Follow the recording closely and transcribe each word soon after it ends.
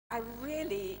I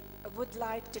really would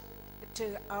like to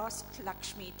ask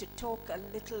Lakshmi to talk a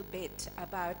little bit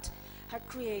about her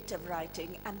creative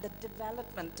writing and the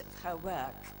development of her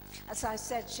work. As I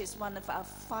said, she's one of our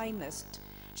finest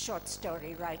short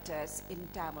story writers in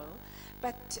Tamil,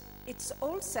 but it's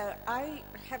also, I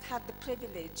have had the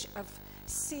privilege of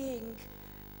seeing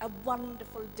a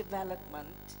wonderful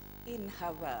development in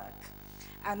her work.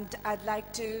 And I'd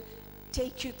like to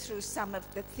take you through some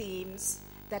of the themes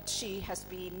that she has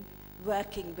been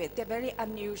working with. They're very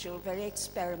unusual, very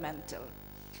experimental.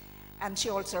 And she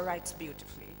also writes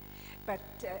beautifully. But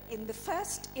in the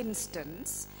first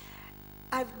instance,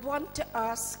 I want to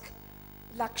ask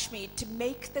Lakshmi to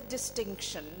make the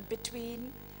distinction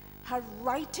between her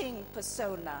writing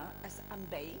persona as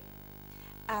Ambai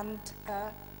and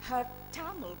her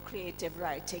Tamil creative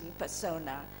writing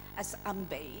persona as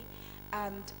Ambai,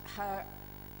 and her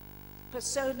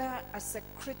persona as a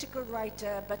critical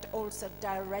writer but also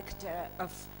director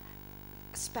of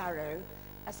Sparrow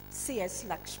as C.S.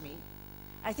 Lakshmi.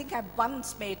 I think I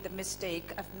once made the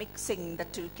mistake of mixing the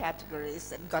two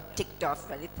categories and got ticked off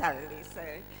very thoroughly. So,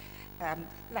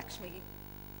 Lakshmi.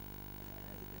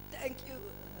 Thank you,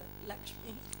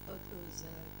 Lakshmi, for those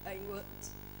kind words.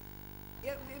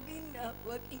 Yeah, we've been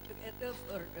working together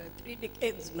for 3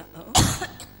 decades now,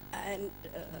 and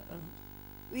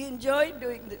we enjoy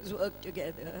doing this work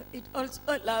together. It also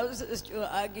allows us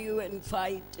to argue and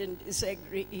fight and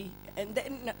disagree, and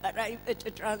then arrive at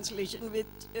a translation which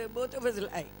both of us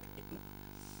like.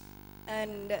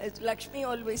 And as Lakshmi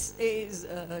always says,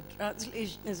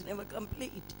 translation is never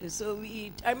complete. So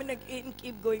we time and again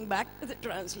keep going back to the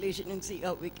translation and see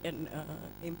how we can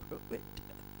improve it.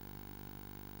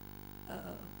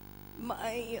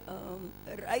 My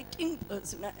writing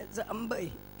persona as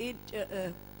Ambai,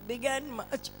 it began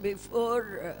much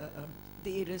before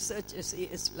the researcher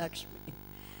C.S. Lakshmi,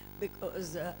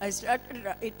 because I started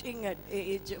writing at the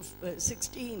age of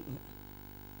 16,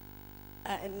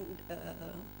 and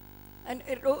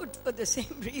I wrote for the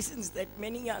same reasons that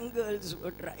many young girls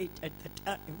would write at the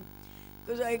time,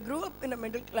 because I grew up in a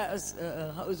middle class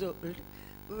household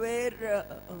where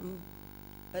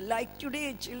like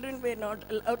today, children were not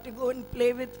allowed to go and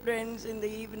play with friends in the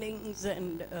evenings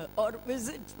and or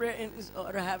visit friends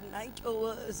or have night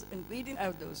overs, and we didn't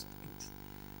have those things.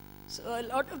 So a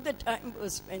lot of the time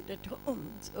was spent at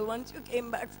home. So once you came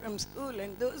back from school,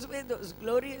 and those were those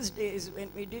glorious days when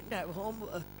we didn't have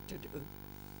homework to do.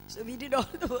 So we did all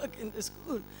the work in the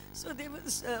school. So there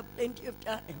was plenty of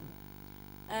time.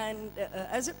 And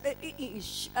as a very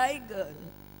shy girl,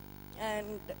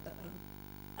 and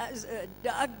as a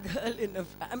dark girl in a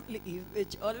family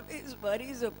which always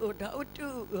worries about how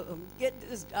to get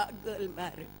this dark girl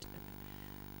married.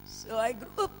 So I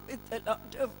grew up with a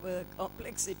lot of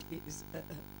complexities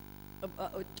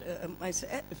about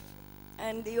myself.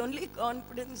 And the only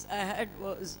confidence I had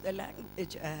was the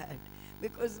language I had,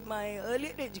 because my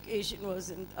earlier education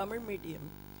was in Tamil medium.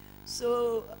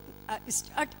 So I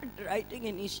started writing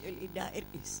initially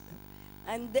diaries,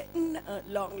 and then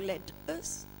long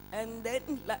letters. And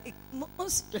then, like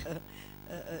most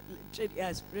literary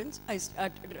aspirants, I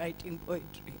started writing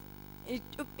poetry. It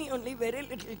took me only very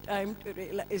little time to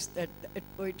realize that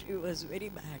poetry was very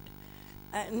bad.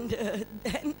 And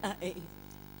then I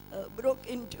broke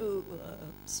into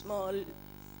small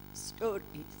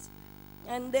stories.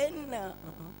 And then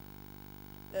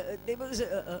there was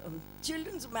a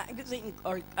children's magazine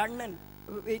called Kannan,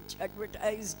 which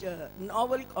advertised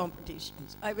novel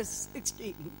competitions. I was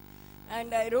 16.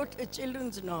 And I wrote a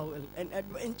children's novel, an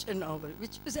adventure novel,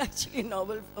 which was actually a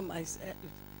novel for myself.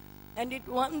 And it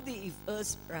won the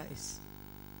first prize.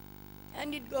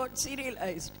 And it got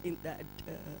serialized in that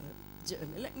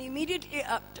journal. And immediately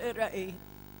after, I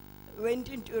went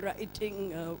into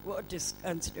writing what is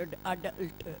considered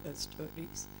adult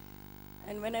stories.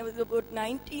 And when I was about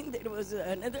 19, there was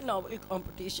another novel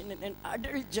competition in an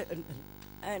adult journal.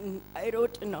 And I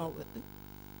wrote a novel.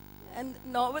 And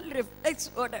the novel reflects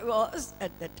what I was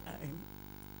at that time.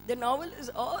 The novel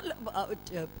is all about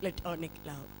platonic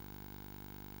love.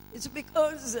 It's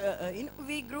because,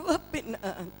 we grew up in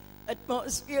an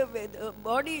atmosphere where the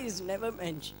body is never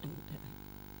mentioned.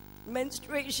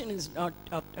 Menstruation is not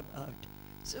talked about.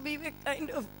 So we were kind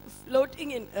of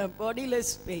floating in a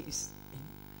bodiless space.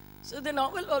 So the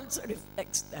novel also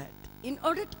reflects that. In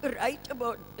order to write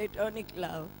about platonic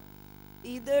love,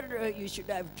 either you should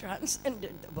have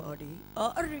transcended the body,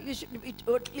 or you should be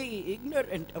totally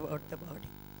ignorant about the body.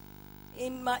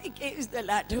 In my case, the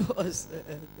latter was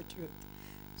the truth.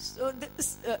 So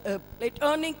this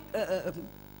platonic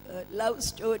love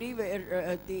story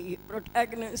where the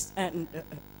protagonist and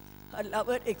her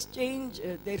lover exchange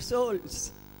their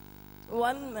souls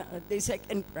won the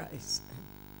second prize.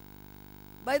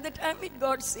 By the time it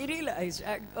got serialized,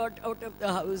 I got out of the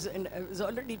house and I was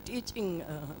already teaching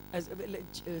as a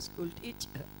village school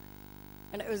teacher.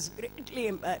 And I was greatly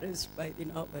embarrassed by the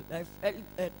novel. I felt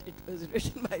that it was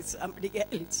written by somebody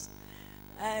else.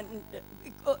 And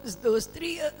because those 3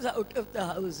 years out of the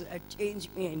house had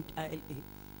changed me entirely.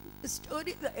 The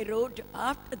stories I wrote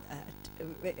after that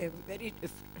were very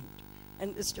different.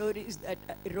 And the stories that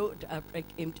I wrote after I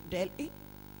came to Delhi,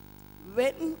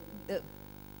 when the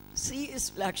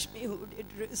C.S. Lakshmi, who did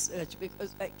research,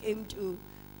 because I came to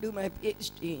do my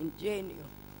PhD in JNU,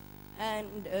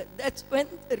 and that's when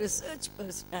the research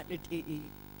personality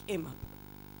came up.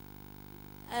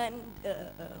 And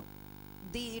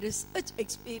the research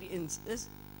experiences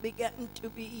began to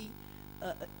be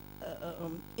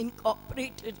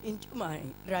incorporated into my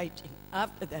writing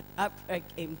after that, after I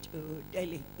came to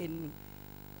Delhi in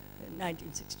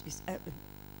 1967.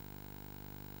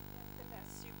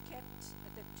 Nevertheless, you kept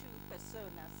the two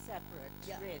personas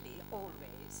separate, really,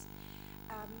 always.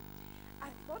 I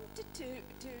wanted to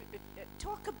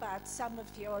talk about some of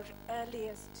your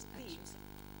earliest themes.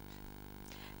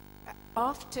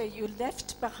 After you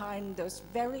left behind those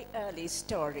very early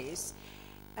stories,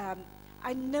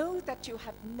 I know that you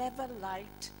have never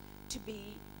liked to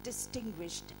be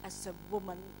distinguished as a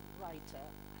woman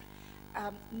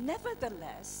writer.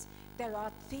 Nevertheless, there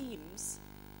are themes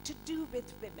to do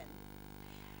with women.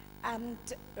 And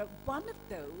one of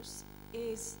those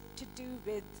is to do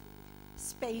with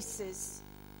spaces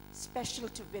special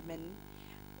to women,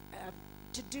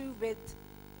 to do with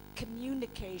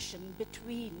communication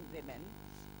between women.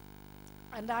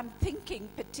 And I'm thinking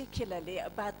particularly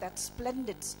about that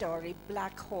splendid story,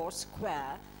 Black Horse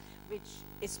Square, which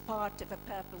is part of A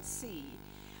Purple Sea.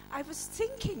 I was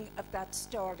thinking of that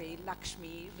story,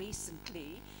 Lakshmi,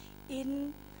 recently,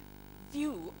 in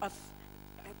view of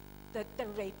the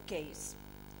rape case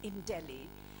in Delhi.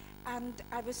 And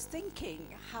I was thinking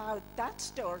how that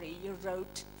story you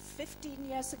wrote 15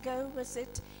 years ago, was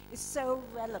it, is so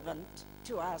relevant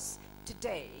to us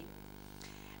today.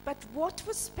 But what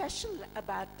was special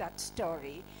about that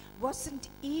story wasn't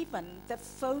even the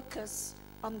focus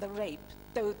on the rape,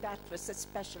 though that was a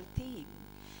special theme.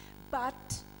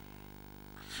 But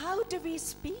how do we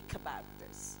speak about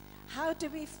this? How do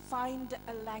we find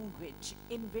a language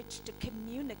in which to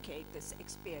communicate this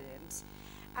experience?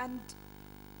 And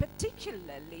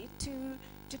particularly to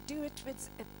do it with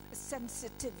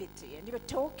sensitivity. And you were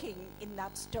talking in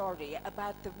that story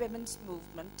about the women's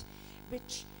movement,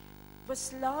 which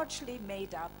was largely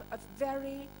made up of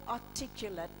very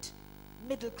articulate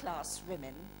middle-class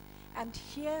women. And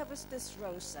here was this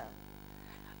Rosa,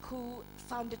 who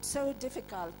found it so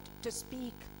difficult to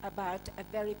speak about a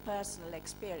very personal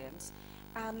experience.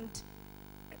 And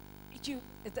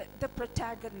the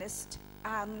protagonist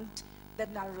and the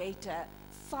narrator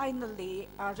finally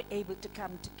are able to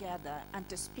come together and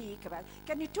to speak about.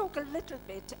 Can you talk a little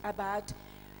bit about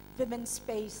women's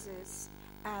spaces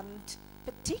and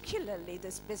particularly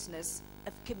this business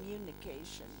of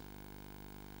communication?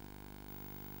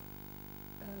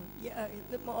 In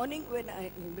the morning when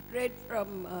I read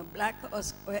from Black Horse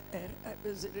Square, I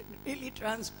was really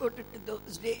transported to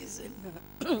those days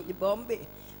in Bombay,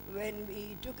 when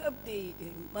we took up the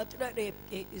Mathura rape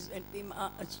case and we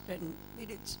marched and we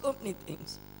did so many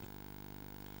things.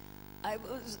 I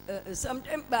was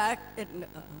sometime back in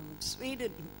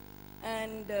Sweden,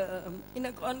 and in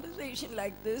a conversation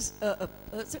like this, a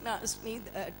person asked me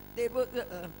that there was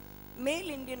a male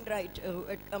Indian writer who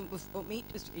had come before me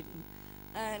to Sweden,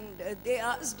 and they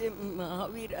asked him how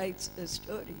he writes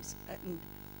stories. And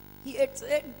he had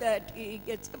said that he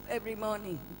gets up every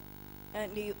morning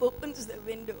and he opens the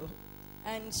window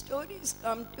and stories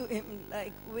come to him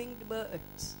like winged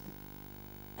birds.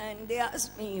 And they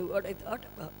asked me what I thought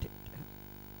about it.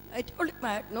 I told him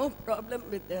I had no problem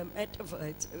with the metaphor.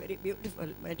 It's a very beautiful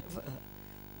metaphor.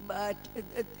 But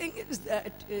the thing is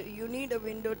that you need a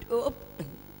window to open.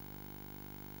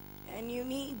 And you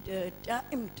need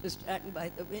time to stand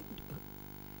by the window.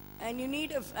 And you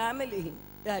need a family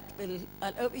that will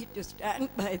allow you to stand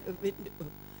by the window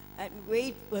and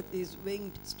wait for these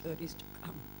winged stories to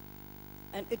come.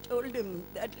 And I told him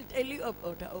that will tell you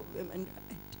about how women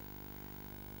write.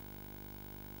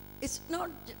 It's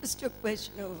not just a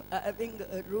question of having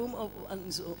a room of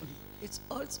one's own. It's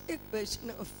also a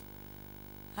question of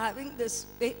having the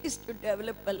space to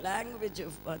develop a language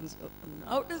of one's own.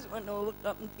 How does one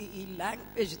overcome the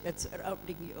language that's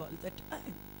surrounding you all the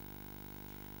time?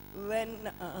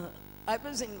 When I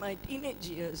was in my teenage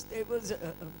years, there was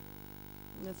a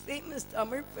famous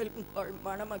Tamil film called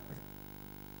Manamagal.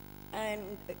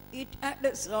 And it had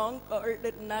a song called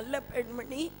Nalla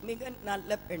Penmani, Miga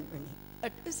Nalla Penmani.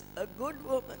 That is a good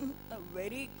woman, a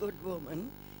very good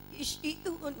woman. Is she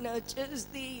who nurtures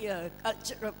the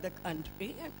culture of the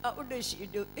country. And how does she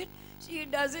do it? She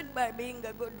does it by being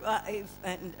a good wife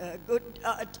and a good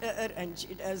daughter, and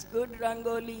she does good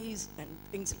rangolis and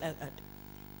things like that.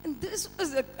 And this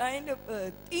was a kind of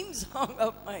a theme song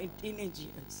of my teenage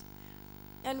years.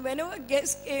 And whenever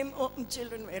guests came home,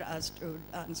 children were asked to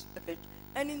dance for it.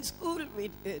 And in school we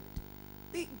did.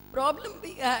 The problem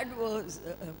we had was,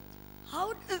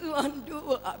 how does one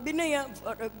do abhinaya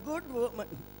for a good woman?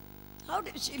 How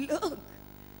does she look?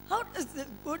 How does this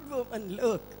good woman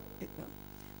look? You know?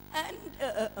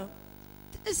 And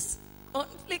this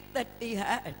conflict that we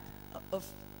had of,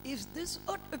 is this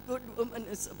what a good woman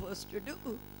is supposed to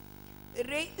do?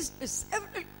 Raised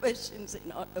several questions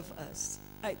in all of us.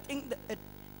 I think that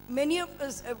many of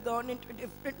us have gone into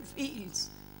different fields,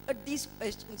 but these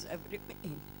questions have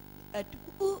remained. That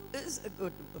who is a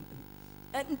good woman?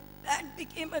 And that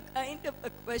became a kind of a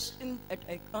question that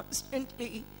I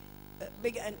constantly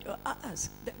began to ask.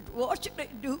 That what should I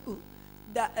do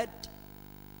that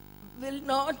will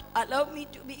not allow me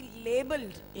to be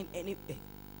labeled in any way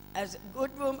as a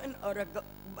good woman or a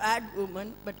bad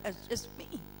woman, but as just me?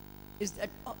 Is that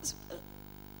possible?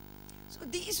 So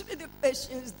these were the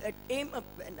questions that came up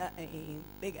when I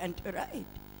began to write.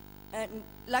 And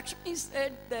Lakshmi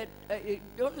said that I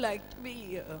don't like to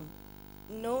be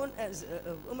known as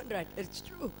a woman writer. It's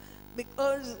true,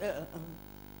 because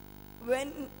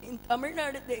when in Tamil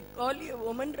Nadu they call you a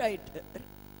woman writer,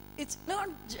 it's not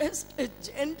just a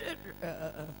gender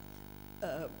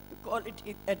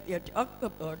quality that they're talking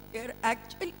about. They're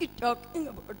actually talking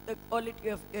about the quality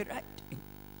of your writing.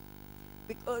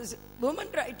 Because woman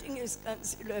writing is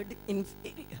considered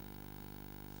inferior.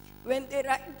 When they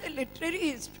write the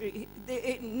literary history,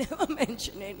 they never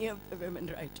mention any of the women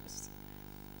writers.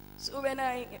 So when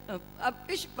I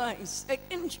published my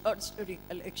second short story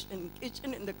collection,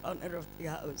 Kitchen in the Corner of the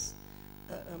House,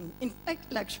 in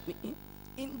fact, Lakshmi,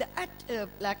 in that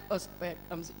Black Horse Square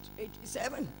comes into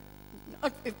 87,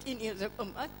 not 15 years ago,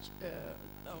 much.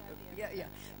 Yeah.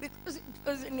 Because it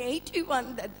was in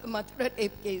 81 that the Mathura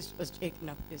rape case was taken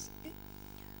up, you see.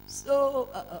 So,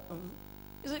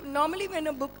 normally when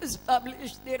a book is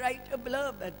published, they write a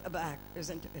blurb at the back,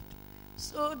 isn't it?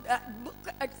 So that book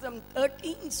had some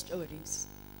 13 stories.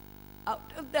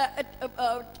 Out of that,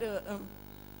 about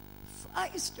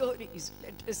 5 stories,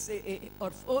 let us say, or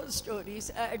 4 stories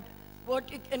had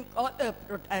what you can call a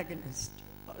protagonist.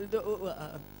 Although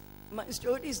my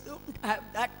stories don't have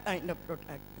that kind of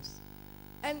protagonist.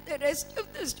 And the rest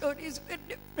of the stories were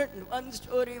different. One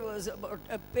story was about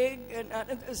a pig, and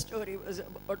another story was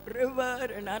about a river,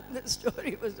 and another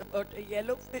story was about a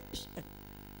yellowfish.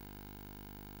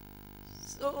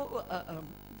 So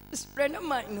this friend of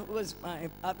mine who was my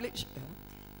publisher,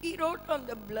 he wrote on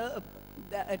the blurb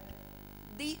that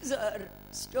these are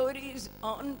stories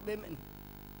on women.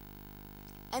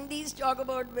 And these talk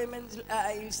about women's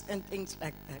lives and things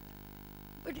like that.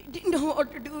 But he didn't know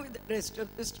what to do with the rest of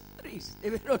the stories.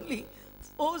 There were only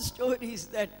 4 stories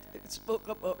that spoke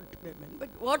about women. But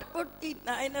what about the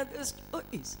 9 other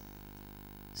stories?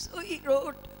 So he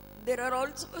wrote, there are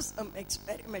also some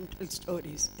experimental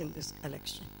stories in this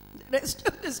collection. The rest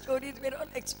of the stories were all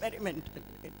experimental.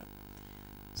 You know.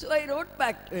 So I wrote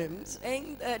back to him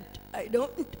saying that I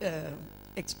don't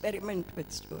experiment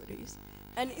with stories.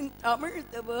 And in Tamil,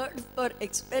 the word for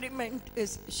experiment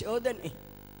is shodhane.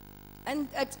 And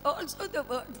that's also the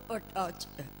word for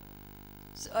torture.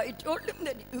 So I told him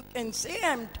that you can say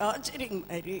I'm torturing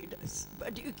my readers,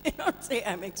 but you cannot say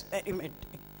I'm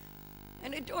experimenting.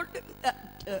 And I told him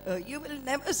that you will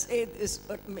never say this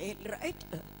for a male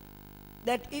writer,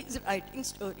 that he's writing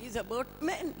stories about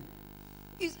men.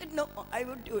 He said, no, I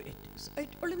would do it. So I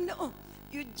told him, no,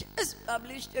 you just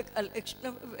published a collection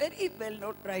of a very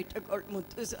well-known writer called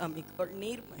Muthusami, called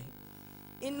Neermai,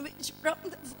 in which from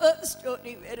the first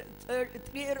story where a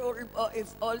 3-year-old boy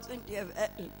falls into a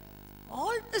well,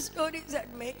 all the stories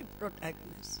had male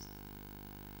protagonists.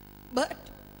 But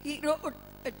he wrote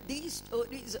that these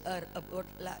stories are about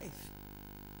life.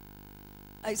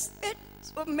 I said,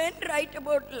 so men write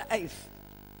about life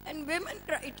and women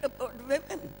write about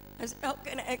women. I said, how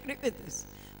can I agree with this?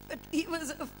 But he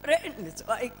was a friend, so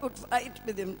I could fight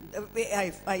with him the way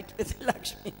I fight with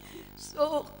Lakshmi.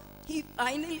 So he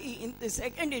finally, in the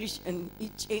second edition, he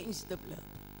changed the blurb.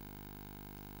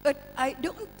 But I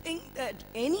don't think that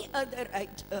any other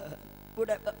writer would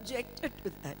have objected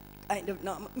to that kind of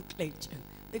nomenclature,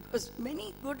 because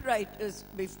many good writers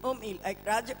before me, like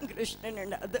Rajam Krishnan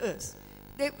and others,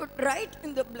 they would write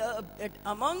in the blurb that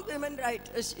among women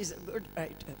writers, she's a good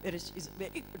writer, whereas she's a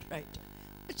very good writer.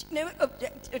 But she never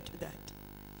objected to that.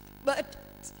 But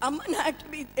someone had to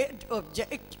be there to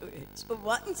object to it. So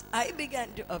once I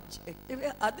began to object, there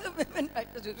were other women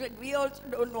writers who said, we also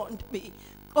don't want to be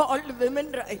called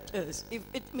women writers if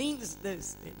it means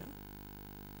this, you know.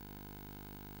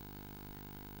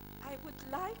 I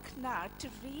would like now to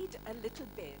read a little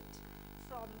bit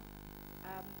from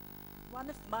one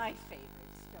of my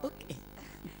favorite stories. Okay.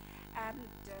 And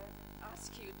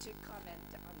ask you to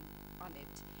comment on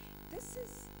it. This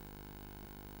is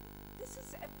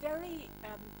a very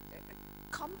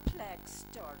complex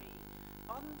story.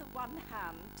 On the one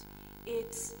hand,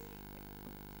 it's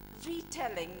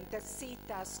retelling the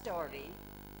Sita story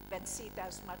when Sita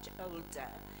is much older,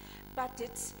 but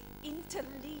it's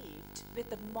interleaved with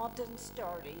the modern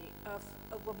story of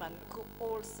a woman who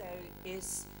also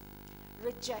is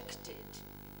rejected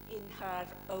in her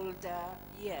older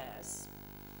years.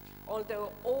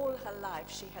 Although all her life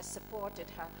she has supported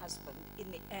her husband, in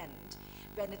the end,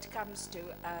 when it comes to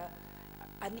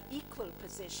an equal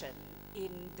position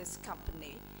in this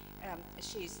company,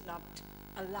 she's not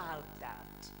allowed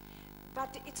that.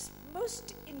 But it's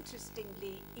most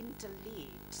interestingly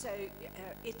interleaved. So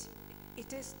it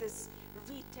is this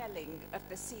retelling of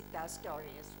the Sita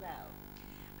story as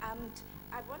well. And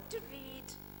I want to read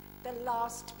the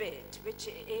last bit, which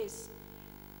is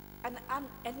an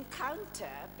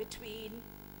encounter between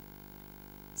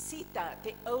Sita,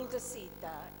 the older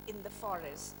Sita, in the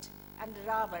forest, and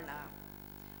Ravana,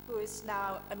 who is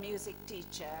now a music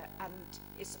teacher and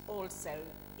is also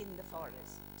in the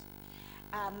forest.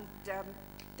 And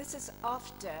this is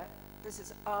after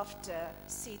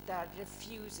Sita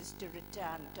refuses to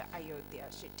return to Ayodhya.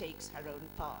 She takes her own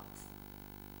path.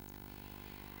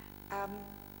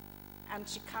 And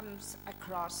she comes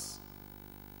across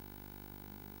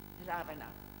Ravana.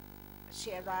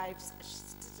 She arrives,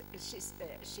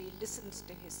 she listens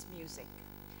to his music,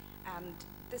 and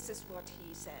this is what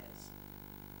he says.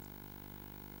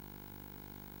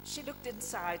 She looked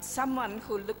inside. Someone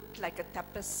who looked like a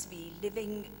tapasvi,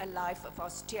 living a life of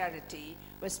austerity,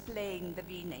 was playing the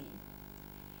veena.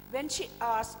 When she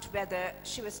asked whether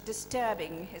she was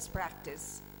disturbing his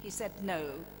practice, he said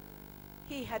no.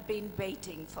 He had been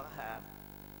waiting for her.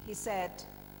 He said,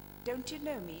 "Don't you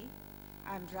know me?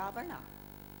 I'm Ravana."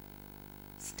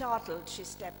 Startled, she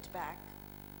stepped back.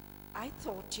 "I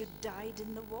thought you died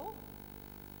in the war."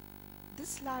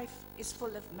 "This life is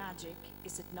full of magic,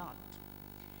 is it not?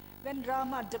 When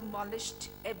Rama demolished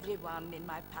everyone in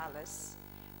my palace,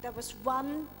 there was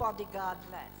one bodyguard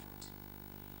left.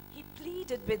 He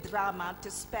pleaded with Rama to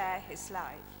spare his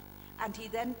life, and he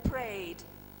then prayed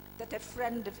that a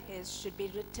friend of his should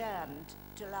be returned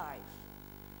to life.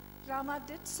 Rama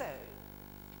did so,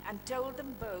 and told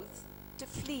them both to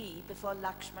flee before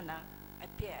Lakshmana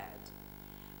appeared.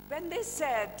 When they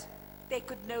said that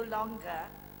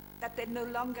they no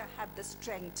longer had the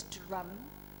strength to run,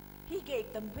 he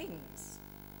gave them wings.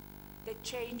 They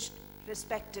changed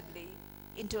respectively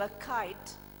into a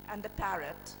kite and a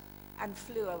parrot and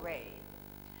flew away.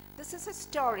 This is a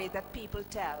story that people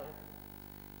tell.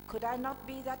 Could I not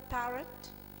be that parrot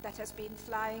that has been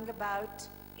flying about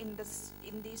in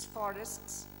these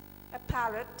forests? A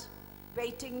parrot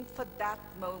waiting for that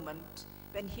moment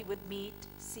when he would meet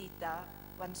Sita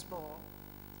once more.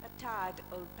 A tired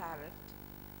old parrot.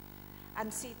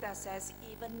 And Sita says,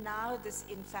 even now this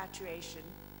infatuation,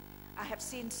 I have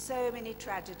seen so many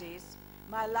tragedies.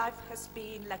 My life has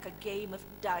been like a game of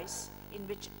dice in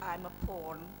which I'm a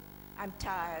pawn. I'm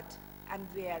tired and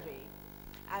weary.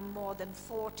 I'm more than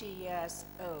 40 years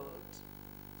old.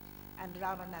 And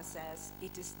Ravana says,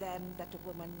 it is then that a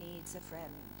woman needs a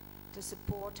friend to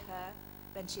support her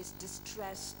when she's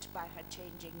distressed by her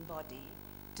changing body,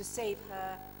 to save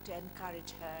her, to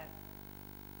encourage her,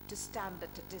 to stand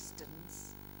at a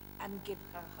distance and give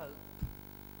her hope.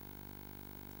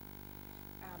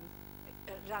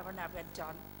 Ravana went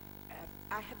on,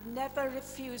 I have never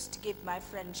refused to give my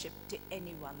friendship to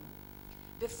anyone.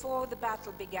 Before the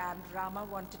battle began, Rama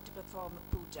wanted to perform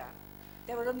a puja.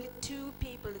 There were only 2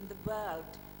 people in the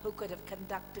world who could have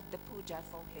conducted the puja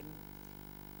for him.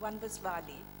 One was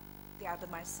Vali, the other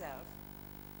myself.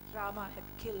 Rama had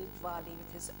killed Vali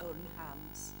with his own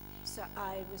hands, so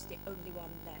I was the only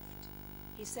one left.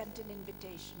 He sent an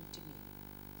invitation to me.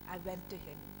 I went to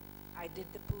him. I did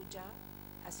the puja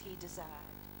as he desired.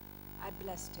 I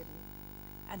blessed him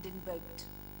and invoked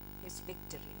his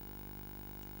victory.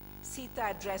 Sita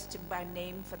addressed him by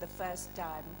name for the first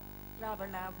time.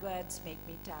 Ravana, words make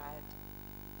me tired.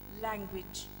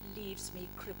 Language leaves me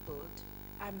crippled.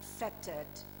 I'm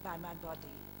fettered by my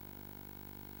body.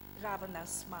 Ravana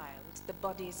smiled. The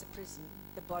body is a prison.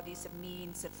 The body is a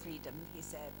means of freedom, he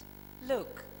said.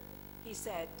 Look, he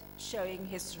said, showing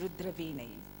his Rudravini,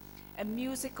 a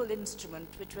musical instrument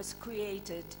which was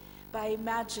created by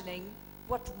imagining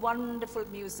what wonderful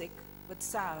music would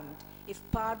sound if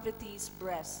Parvati's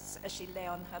breasts, as she lay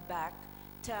on her back,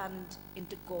 turned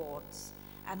into gourds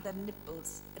and the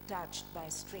nipples attached by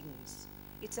strings.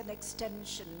 It's an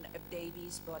extension of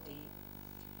Devi's body.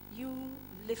 You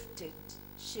lifted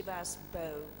Shiva's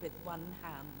bow with one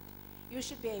hand. You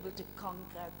should be able to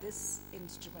conquer this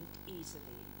instrument easily.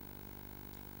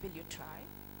 Will you try?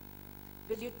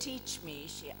 Will you teach me,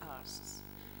 she asks.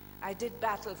 I did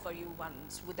battle for you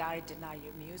once. Would I deny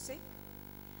you music?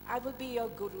 I will be your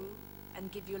guru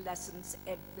and give you lessons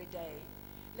every day.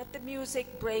 Let the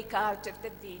music break out of the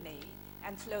veeni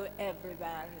and flow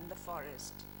everywhere in the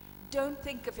forest. Don't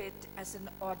think of it as an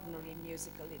ordinary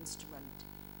musical instrument.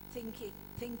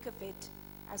 Think of it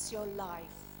as your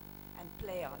life and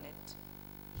play on it.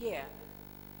 Here,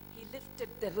 he lifted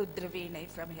the Rudravini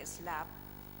from his lap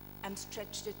and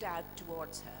stretched it out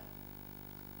towards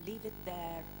her. Leave it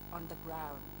there on the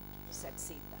ground, said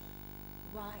Sita.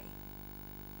 Why?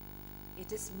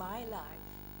 It is my life,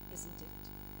 isn't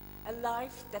it? A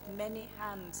life that many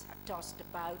hands have tossed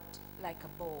about like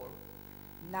a ball.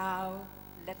 Now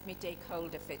let me take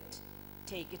hold of it,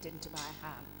 take it into my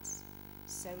hands.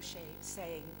 So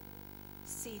saying,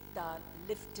 Sita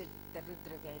lifted the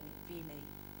Rudravini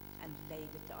and laid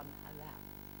it on her lap.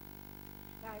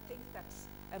 Now I think that's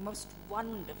a most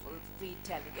wonderful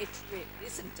retelling. It's really,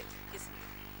 isn't it? Isn't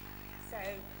it? So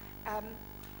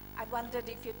I wondered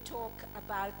if you'd talk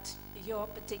about your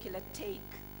particular take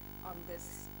on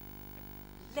this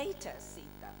later Sita.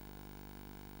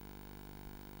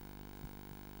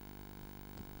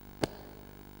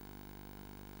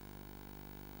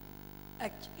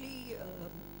 Actually,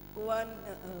 one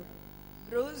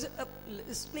grows up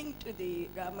listening to the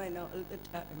Ramayana all the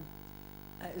time,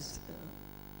 as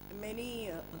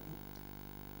many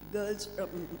girls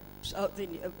from South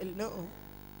India will know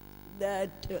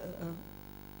that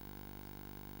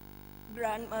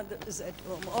grandmothers at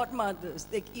home or mothers,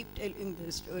 they keep telling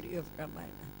the story of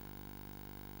Ramayana.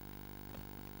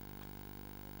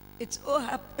 It so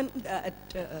happened that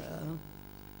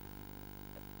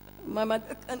my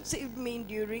mother conceived me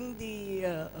during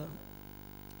the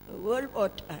World War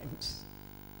times,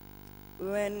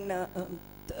 when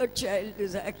third child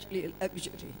is actually a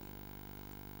luxury.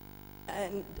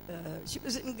 And she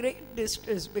was in great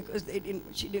distress because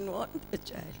she didn't want a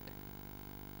child.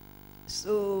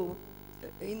 So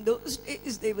in those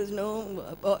days there was no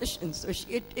abortion, so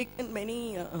she had taken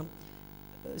many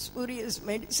spurious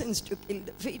medicines to kill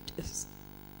the fetus.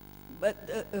 But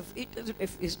the fetus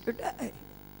refused to die.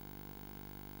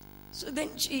 So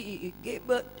then she gave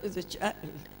birth to the child,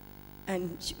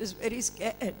 and she was very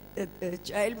scared that the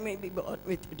child may be born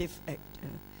with a defect.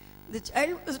 The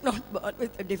child was not born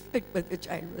with a defect, but the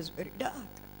child was very dark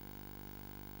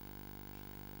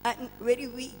and very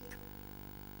weak.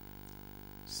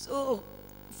 So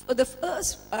for the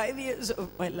first 5 years of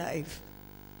my life,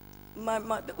 my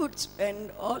mother would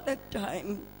spend all her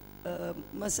time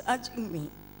massaging me.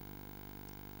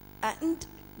 And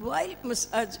while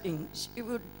massaging, she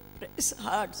would press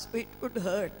hard so it would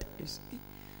hurt, you see.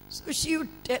 So she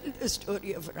would tell the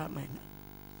story of Ramayana.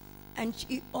 And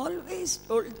she always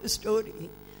told the story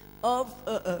of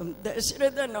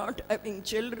Dasharatha not having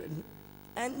children.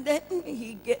 And then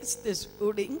he gets this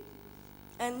pudding,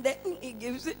 and then he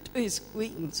gives it to his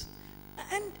queens.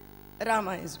 And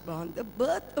Rama is born. The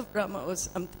birth of Rama was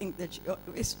something that she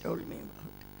always told me about.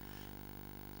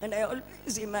 And I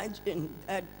always imagined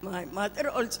that my mother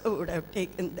also would have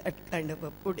taken that kind of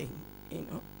a pudding, you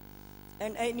know.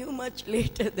 And I knew much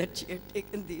later that she had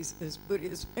taken these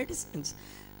spurious medicines.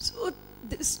 So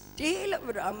this tale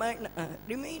of Ramayana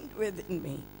remained within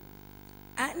me.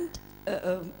 And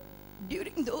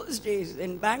during those days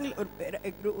in Bangalore, where I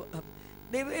grew up,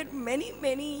 there were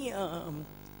many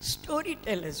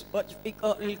storytellers, what we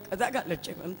call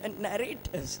Kadhakalachakam, and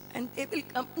narrators, and they will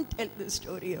come and tell the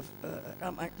story of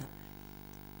Ramayana.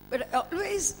 But I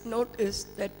always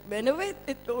noticed that whenever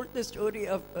they told the story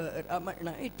of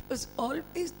Ramayana, it was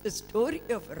always the story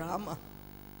of Rama.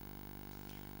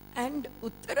 And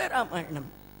Uttara Ramayanam,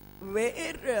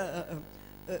 where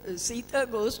Sita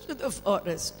goes to the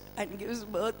forest and gives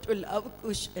birth to Lava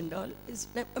Kush and all, is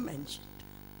never mentioned.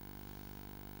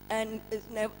 And is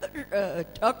never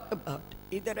talked about,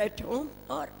 either at home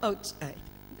or outside.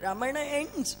 Ramayana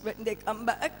ends when they come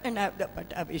back and have the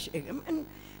Pattabhishekam, and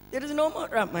there is no more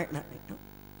Ramayana. You know?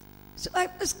 So I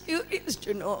was curious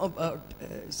to know about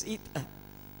Sita.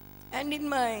 And in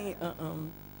my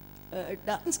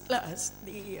dance class,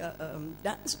 the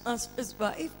dance master's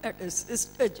wife had a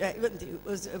sister, Jaivanti, who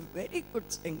was a very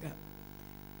good singer.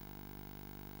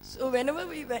 So whenever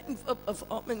we went for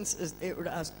performances, they would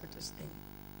ask her to sing.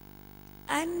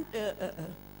 And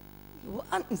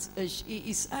once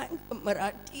she sang a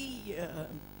Marathi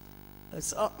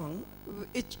song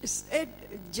which said,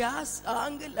 Ja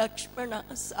sang Lakshmana,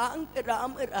 sang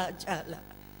Rama Rajala.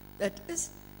 That is,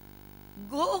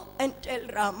 go and tell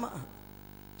Rama,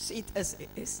 Sita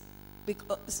says,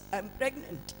 because I'm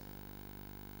pregnant.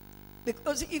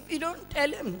 Because if you don't tell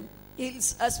him, he'll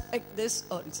suspect this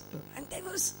also. And there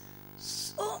was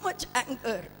so much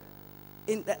anger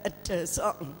in that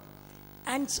song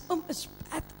and so much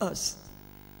pathos.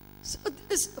 So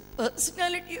this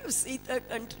personality of Sita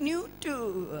continued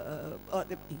to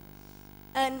bother me.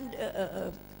 And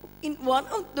in one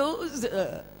of those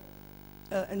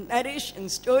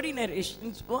narrations, story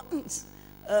narrations, once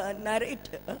a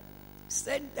narrator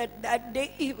said that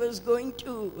day he was going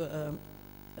to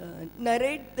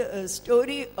narrate the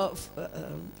story of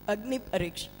Agni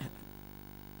Pariksha.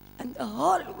 And the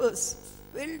hall was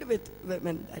filled with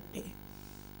women that day.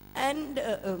 And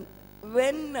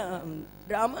when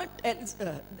Rama tells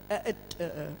her that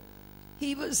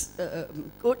he was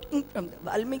quoting from the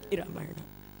Valmiki Ramayana,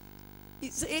 he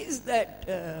says that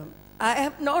I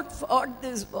have not fought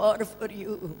this war for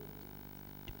you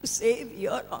to save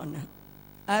your honor.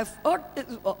 I have fought this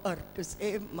war to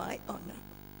save my honor.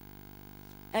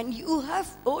 And you have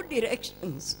 4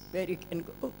 directions where you can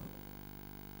go.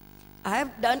 I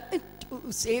have done it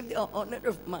to save the honor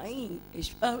of my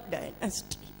Ishva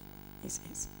dynasty, he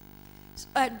says. So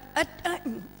at that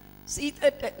time,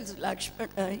 Sita tells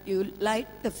Lakshmana, you light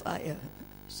the fire,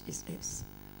 she says.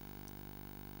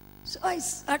 So I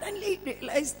suddenly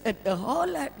realized that the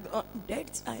hall had gone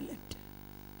dead silent.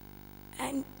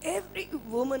 And every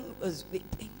woman was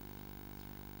weeping.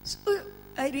 So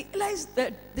I realized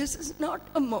that this is not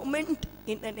a moment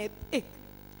in an epic.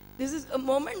 This is a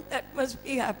moment that must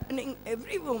be happening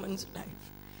every woman's life.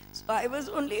 So I was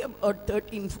only about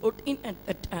 13, 14 at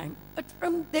that time. But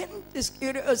from then, this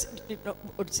curiosity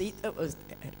about Sita was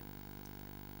there.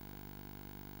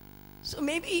 So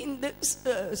maybe in this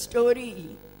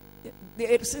story,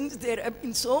 since there have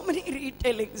been so many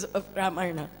retellings of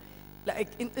Ramayana, like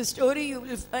in the story you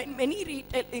will find many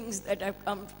retellings that have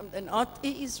come from the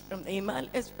northeast, from the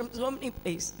Himalayas, from so many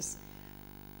places.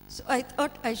 So I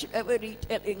thought I should have a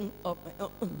retelling of my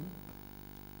own.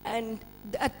 And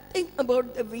that thing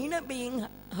about the Veena being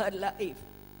her life,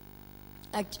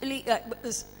 actually I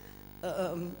was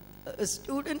a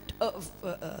student of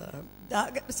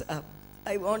Dagar Sahib.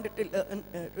 I wanted to learn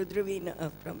Rudra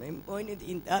Veena from him,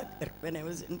 Moinuddin Dagar, when I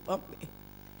was in Bombay.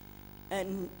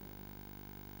 And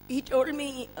he told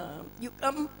me, you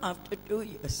come after 2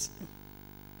 years.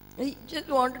 He just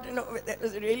wanted to know whether I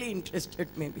was really interested,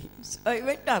 maybe. So I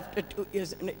went after 2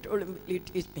 years and I told him, will you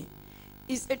teach me?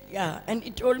 He said, yeah. And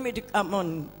he told me to come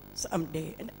on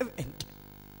someday. And I went.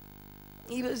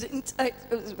 He was inside.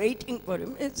 I was waiting for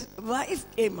him. His wife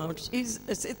came out. She's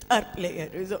a sitar player,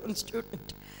 his own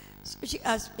student. So she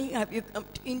asked me, have you come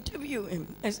to interview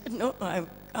him? I said, no, I've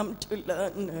come to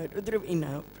learn Rudra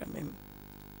Veena from him.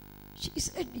 She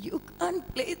said, you can't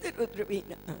play the Rudra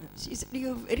Veena. She said,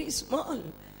 you're very small.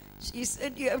 She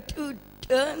said, you have to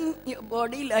turn your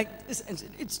body like this. I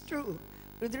said, it's true.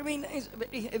 Rudra Veena is a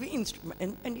very heavy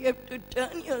instrument, and you have to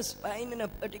turn your spine in a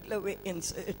particular way and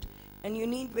sit. And you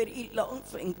need very long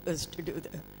fingers to do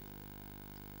that.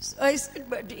 So I said,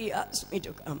 but he asked me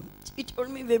to come. She told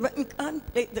me, women can't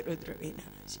play the Rudra Veena.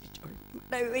 She told me.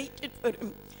 But I waited for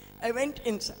him. I went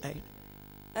inside.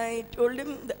 I told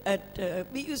him that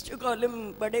we used to call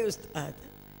him Bade Ustad.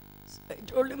 So I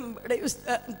told him, Bade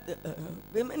Ustad,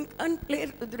 women can't play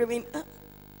Rudra Veena.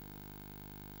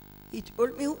 He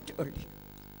told me, who told you?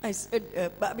 I said,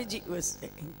 Babiji was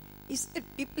saying. He said,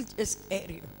 people just scare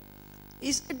you.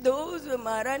 He said, those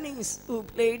Maharanis who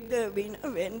played the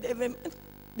Veena when they were women,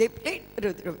 they played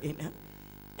Rudra Veena.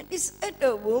 And he said,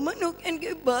 a woman who can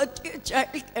give birth to a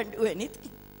child can do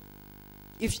anything.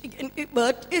 If she can give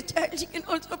birth to a child, she can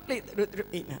also play the Rudra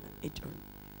Veena, he told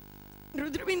me.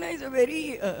 Rudra Veena is a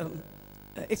very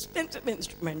expensive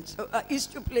instrument, so I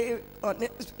used to play on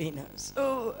his Veena.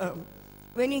 So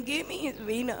when he gave me his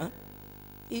Veena,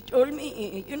 he told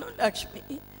me, you know,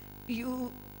 Lakshmi,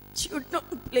 you should not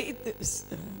play this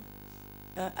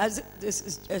as if this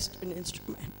is just an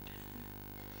instrument.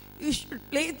 You should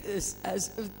play this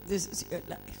as if this is your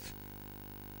life.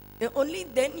 Only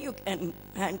then you can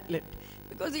handle it.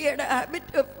 Because he had a habit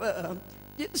of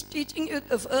just teaching you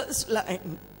the first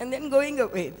line and then going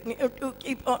away. Then you have to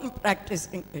keep on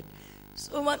practicing it.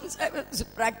 So once I was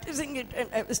practicing it and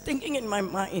I was thinking in my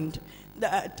mind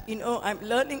that, I'm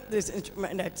learning this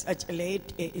instrument at such a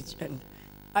late age and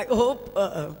I hope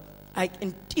I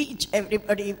can teach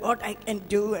everybody what I can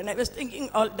do. And I was thinking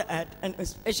all that, and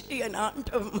especially an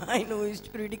aunt of mine who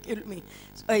used to ridicule me.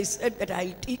 So I said that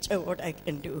I'll teach her what I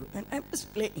can do. And I was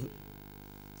playing.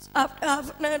 So after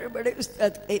half an hour, everybody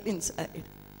came inside.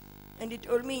 And he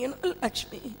told me,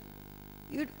 Lakshmi,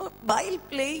 while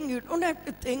playing, you don't have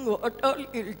to think what all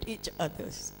you'll teach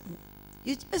others.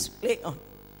 You just play on.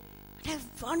 And I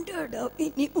wondered how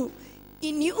he knew.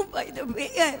 He knew by the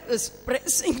way I was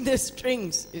pressing the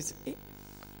strings, you see.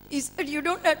 He said, you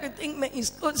don't have to think, मैं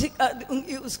इसको सिखा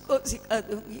दूंगी, उसको सिखा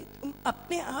दूंगी. तुम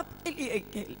अपने आप के लिए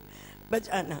खेल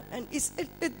बजाना. And he said,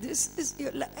 this is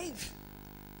your life.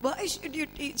 Why should you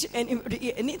teach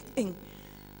anybody anything?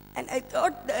 And I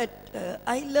thought that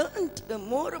I learned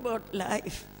more about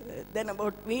life than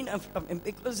about Veena from him,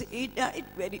 because he died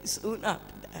very soon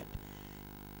after that.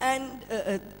 And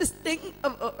this thing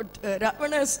about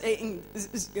Ravana saying, this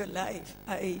is your life,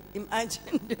 I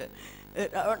imagined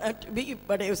Ravana to be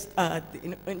Bade Ustad,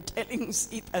 and telling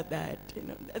Sita that,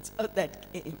 that's how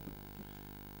that came. You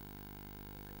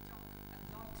could talk a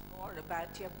lot more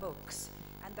about your books,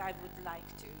 and I would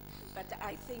like to, but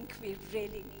I think we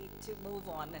really need to move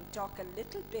on and talk a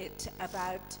little bit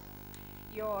about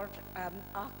your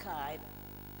archive,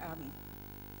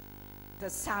 the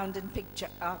sound and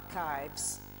picture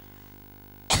archives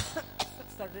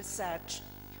for research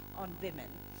on women.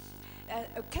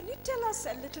 Can you tell us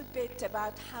a little bit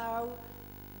about how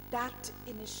that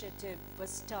initiative was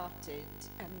started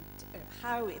and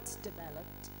how it's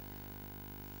developed?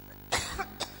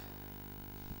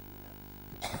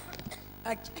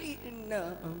 Actually, in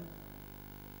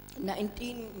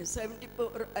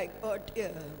 1974, I got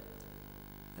a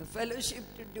fellowship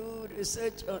to do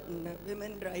research on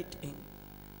women writing,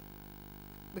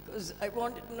 because I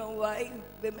wanted to know why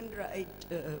women write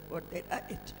what they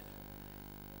write.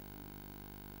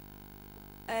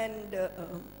 And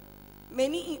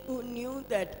many who knew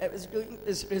that I was doing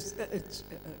this research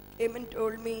came and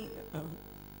told me,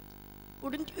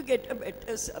 wouldn't you get a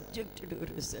better subject to do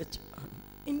research on?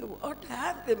 In what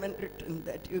have women written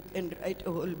that you can write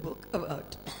a whole book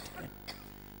about it?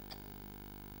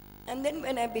 And then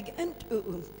when I began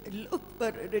to look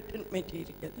for written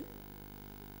material,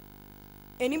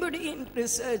 anybody in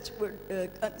research would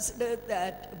consider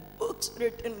that books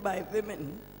written by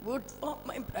women would form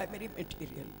my primary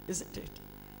material, isn't it?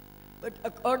 But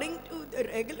according to the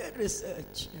regular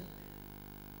research,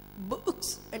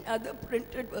 books and other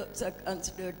printed works are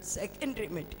considered secondary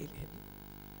material.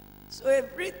 So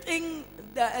everything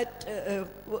that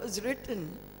was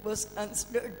written was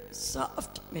considered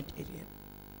soft material.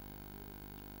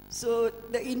 So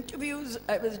the interviews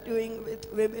I was doing with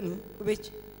women, which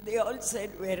they all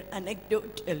said were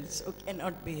anecdotal, so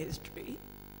cannot be history,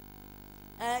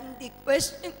 and the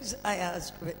questions I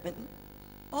asked women,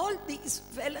 all these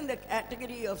fell in the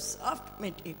category of soft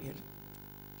material,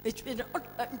 which were not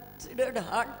considered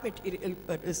hard material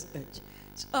for research.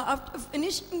 So after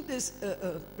finishing this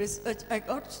research, I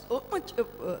got so much of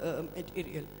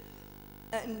material.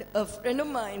 And a friend of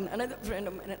mine, another friend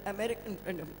of mine, an American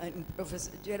friend of mine,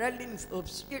 Professor Geraldine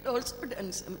Forbes, she had also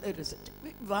done similar research.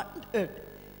 We wondered,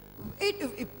 where do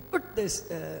we put this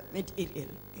material,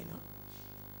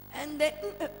 And then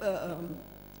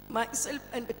myself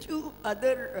and two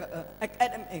other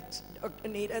academics, Dr.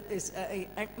 Neera Desai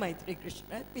and Maitri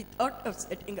Krishna, we thought of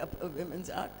setting up a women's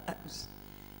archives.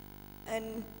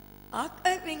 And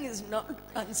archiving is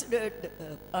not considered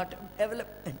part of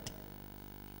development.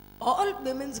 All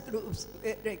women's groups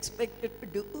were expected to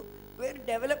do were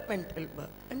developmental work.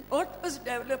 And what was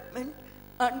development?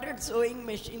 100 sewing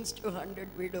machines to 100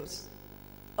 widows,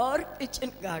 or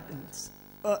kitchen gardens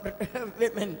for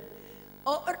women,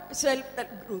 or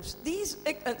self-help groups. These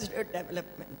were considered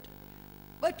development.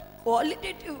 But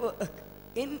qualitative work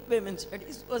in women's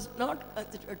studies was not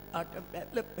considered part of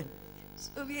development.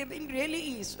 So we have been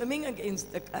really swimming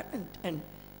against the current. And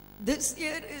this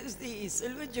year is the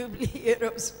Silver Jubilee year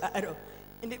of Sparrow.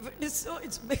 And if it is so,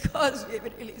 it's because we have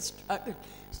really struggled.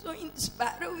 So in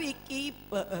Sparrow, we keep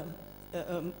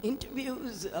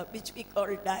interviews, which we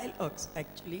call dialogues,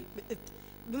 actually, with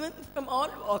women from all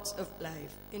walks of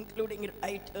life, including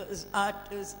writers,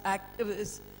 artists,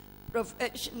 activists,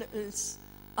 professionals,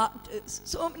 artists,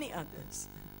 so many others.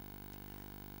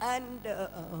 And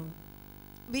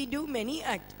we do many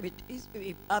activities.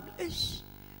 We publish,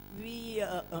 we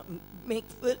make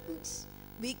films,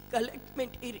 we collect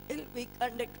material, we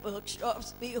conduct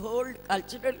workshops, we hold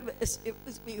cultural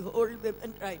festivals, we hold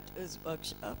women writers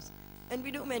workshops, and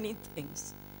we do many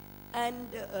things. and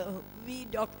we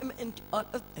document all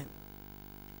of them.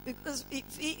 Because we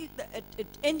feel that at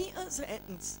any year's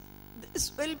ends,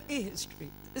 this will be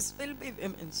history. This will be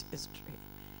women's history.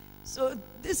 So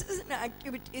this is an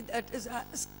activity that is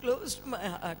as close to my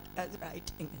heart as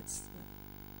writing is.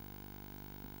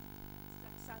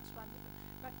 That sounds wonderful.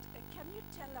 But can you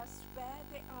tell us where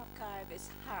the archive is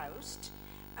housed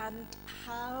and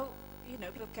how,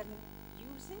 people can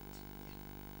use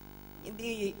it?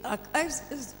 The archives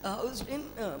is housed in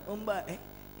Mumbai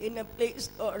in a place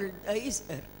called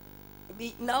Dahisar.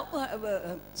 We now have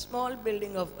a small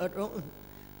building of our own,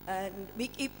 and we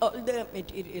keep all the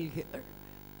material here.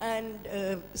 And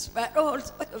Sparrow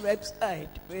also has a website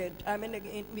where time and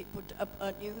again we put up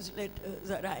our newsletters,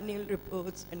 our annual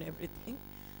reports and everything.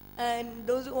 And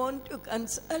those who want to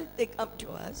consult, they come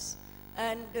to us.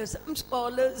 And some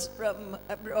scholars from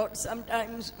abroad,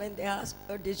 sometimes when they ask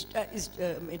for digitized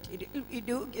material, we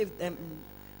do give them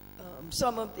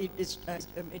some of the digitized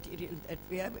material that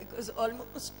we have, because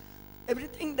almost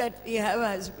everything that we have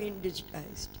has been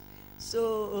digitized.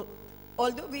 So,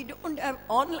 although we don't have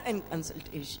online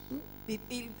consultation, we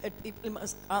feel that people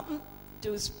must come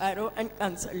to Sparrow and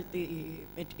consult the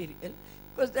material,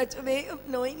 because that's a way of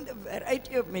knowing the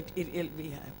variety of material we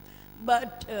have.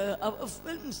 But our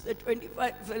films, the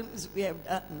 25 films we have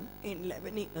done in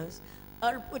 11 years,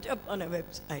 are put up on a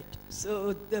website.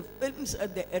 So the films are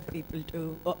there for people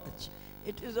to watch.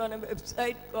 It is on a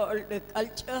website called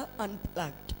Culture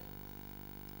Unplugged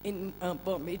in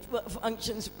Bombay. It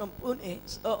functions from Pune,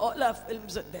 so all our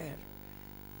films are there.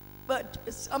 But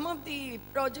some of the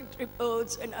project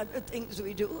reports and other things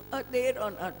we do are there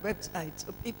on our website,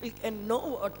 so people can know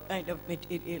what kind of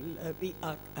material we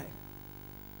archive.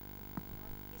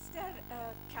 Is there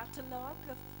a catalogue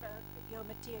of your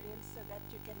materials so that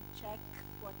you can check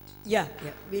what... Yeah,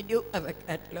 we do have a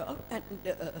catalogue, and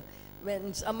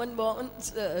when someone wants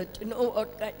to know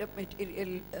what kind of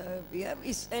material we have,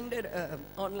 we send an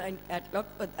online catalogue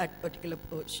for that particular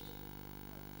portion.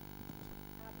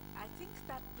 I think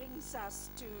that brings us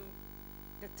to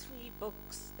the 3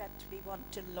 books that we want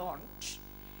to launch,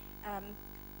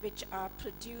 which are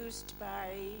produced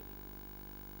by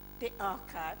the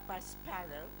archive, by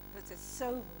Sparrow. This is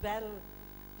so well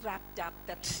wrapped up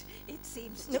that it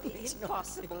seems to be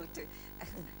impossible to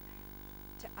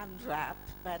unwrap,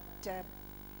 but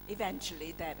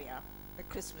eventually there we are, the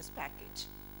Christmas package.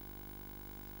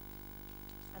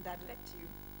 And I'll let you.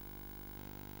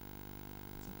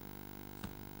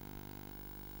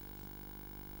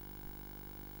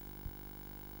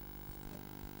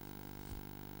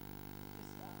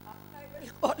 I will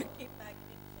quality package.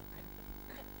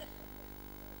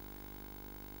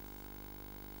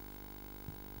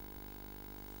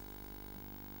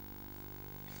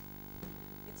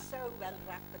 It's so well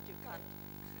wrapped that you can't.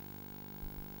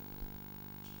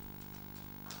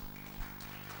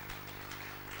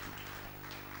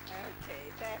 Okay,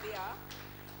 there we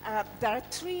are. There are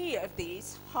 3 of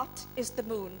these. Hot is the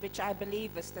Moon, which I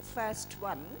believe was the first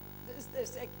one. This is the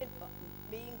second one,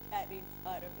 Being Carried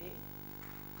Far Away.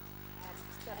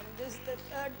 And this is the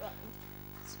third one,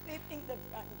 Sweeping the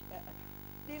Frontier.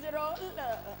 These are all,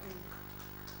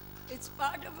 it's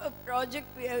part of a project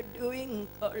we are doing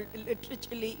called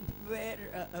Literature Leap, where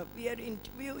we have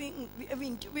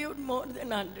interviewed more than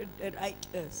 100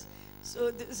 writers.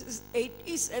 So this is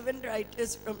 87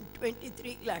 writers from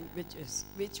 23 languages,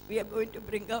 which we are going to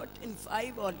bring out in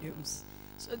 5 volumes.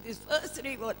 So these first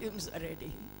 3 volumes are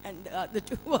ready, and the other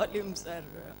 2 volumes are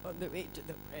on the way to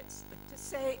the press. To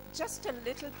say just a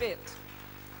little bit,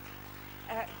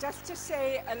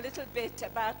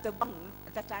 about the one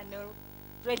that I know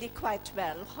really quite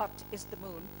well, Hot is the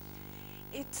Moon.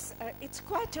 It's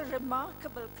quite a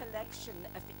remarkable collection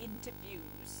of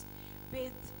interviews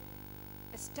with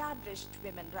established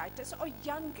women writers or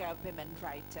younger women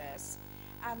writers.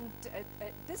 And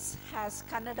this has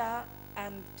Kannada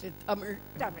and Tamil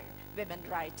women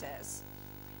writers.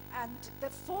 And the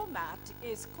format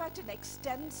is quite an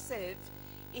extensive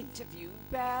interview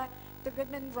where the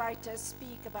women writers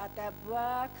speak about their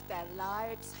work, their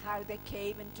lives, how they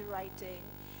came into writing,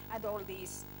 and all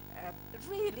these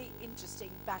really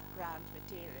interesting background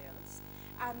materials.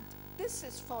 And this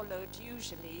is followed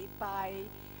usually by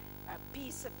a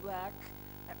piece of work,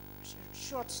 a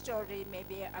short story,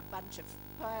 maybe a bunch of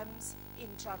poems in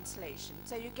translation.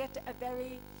 So you get a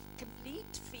very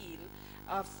complete feel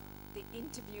of the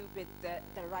interview with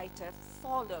the writer,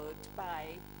 followed by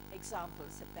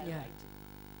examples of their writing.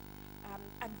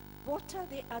 And what are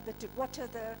the other 2? What are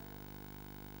the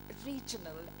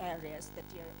regional areas that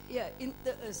you're... Yeah, in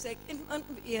the second one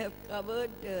we have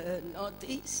covered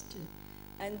Northeast,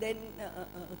 and then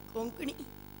Konkani,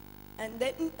 And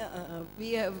then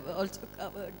we have also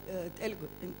covered Telugu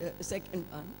in the second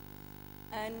one.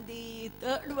 And the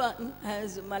third one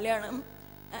has Malayalam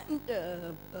and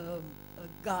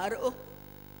Garo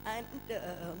and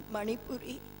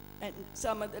Manipuri and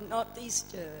some of the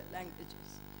northeast languages.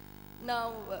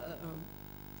 Now,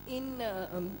 in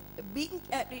being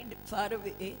carried far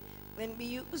away, when we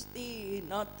use the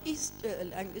northeast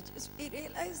languages, we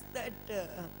realized that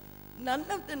none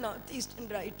of the northeastern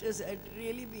writers had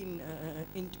really been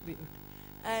interviewed.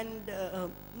 And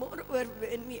moreover,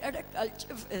 when we had a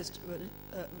culture festival,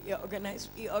 we organized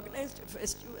a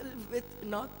festival with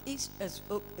Northeast as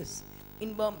focus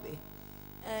in Bombay.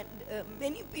 And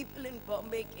many people in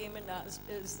Bombay came and asked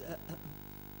us,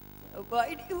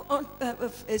 why do you want to have a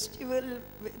festival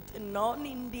with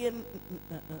non-Indian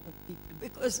people?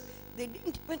 Because they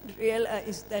didn't even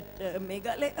realize that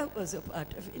Meghalaya was a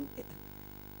part of India.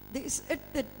 They said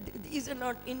that these are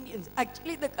not Indians.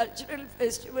 Actually, the cultural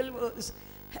festival was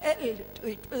held,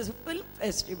 it was a film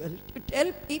festival, to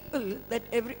tell people that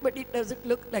everybody doesn't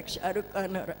look like Shah Rukh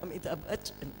Khan or Amitabh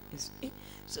Bachchan. You see?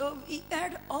 So we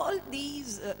had all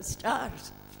these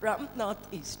stars from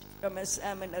Northeast, from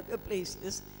Assam and other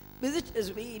places,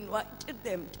 visitors. We invited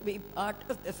them to be part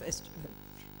of the festival.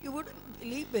 You wouldn't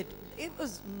believe it. There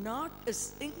was not a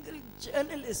single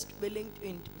journalist willing to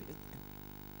interview them.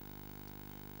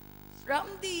 From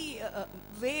the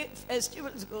way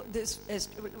festivals go, this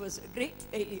festival was a great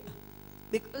failure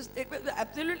because there was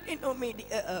absolutely no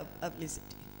media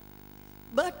publicity.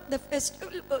 But the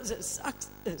festival was a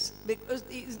success because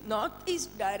these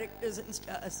Northeast directors and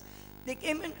stars, they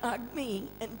came and hugged me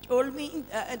and told me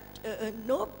that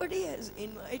nobody has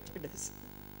invited us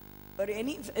for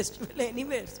any festival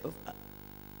anywhere so far.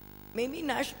 Maybe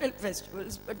national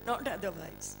festivals, but not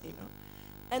otherwise, you know.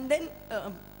 And then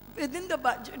within the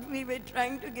budget, we were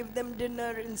trying to give them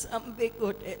dinner in some big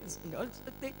hotels. And also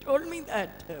they told me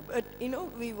that, but you know,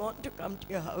 we want to come to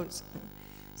your house.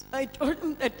 So I told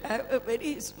them that I have a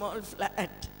very small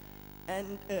flat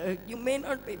and you may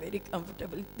not be very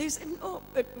comfortable. They said, no,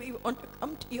 but we want to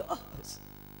come to your house.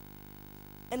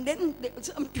 And then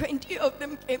some 20 of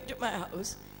them came to my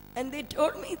house and they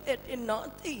told me that in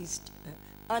Northeast,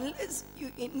 unless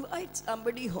you invite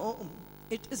somebody home,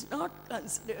 it is not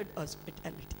considered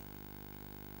hospitality.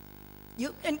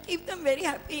 You can keep them very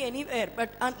happy anywhere,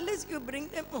 but unless you bring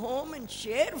them home and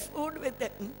share food with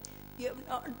them, you have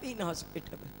not been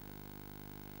hospitable.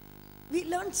 We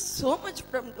learned so much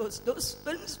from those. Those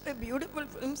films were beautiful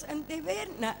films and they were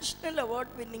national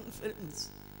award-winning films.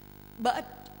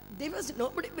 But there was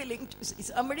nobody willing to see.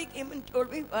 Somebody came and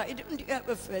told me, why don't you have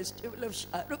a festival of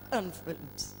Shah Rukh Khan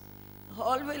films?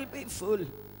 Hall will be full.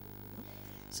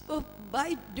 So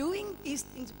by doing these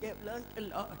things, we have learned a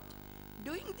lot.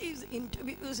 Doing these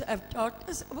interviews have taught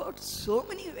us about so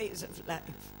many ways of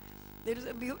life. There is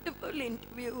a beautiful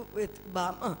interview with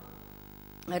Bama,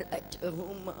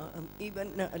 whom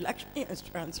even Lakshmi has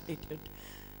translated.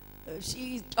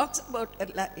 She talks about her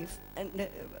life, and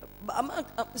Bama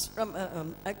comes from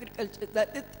agriculture,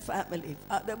 Dalit family.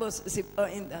 Father was a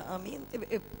Sipahi in the army, and they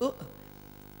were poor.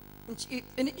 And she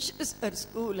finishes her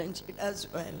school, and she does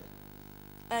well.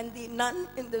 And the nun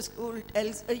in the school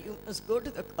tells her, you must go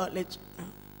to the college now.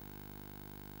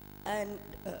 And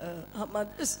her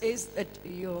mother says that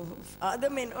your father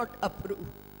may not approve.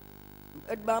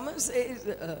 But Bama says,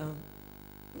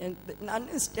 and the nun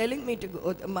is telling me to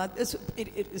go, the mother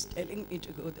superior is telling me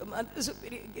to go. The mother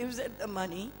superior gives her the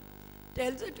money,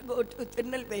 tells her to go to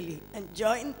Tirunelveli and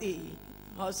join the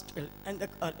hostel and the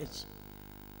college.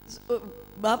 So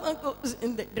Bama goes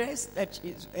in the dress that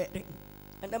she is wearing.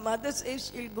 And the mother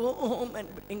says she'll go home and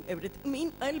bring everything.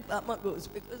 Meanwhile, Bama goes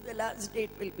because the last date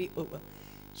will be over.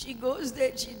 She goes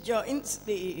there, she joins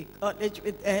the college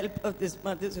with the help of this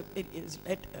mother superior's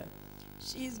letter.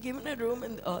 She is given a room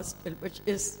in the hostel, but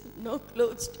she has no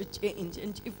clothes to change.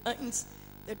 And she finds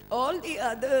that all the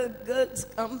other girls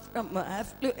come from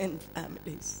affluent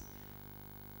families.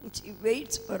 And she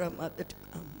waits for her mother to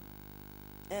come.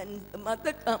 And the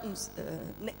mother comes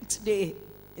next day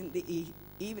in the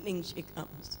evening she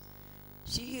comes.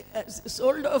 She has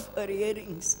sold off her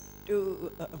earrings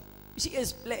to, she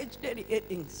has pledged her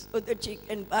earrings so that she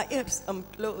can buy her some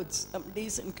clothes, some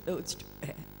decent clothes to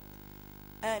wear.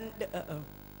 And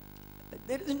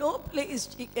there is no place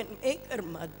she can make her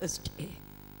mother stay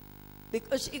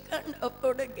because she can't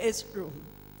afford a guest room.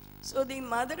 So the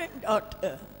mother and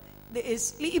daughter, they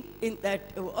sleep in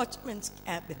that watchman's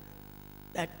cabin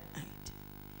that night.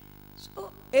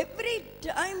 So every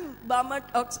time Bama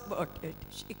talks about it,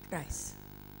 she cries.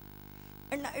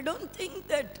 And I don't think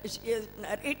that she has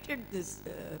narrated this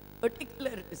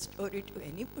particular story to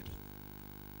anybody.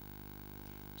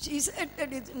 She said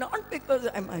that it's not because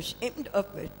I'm ashamed of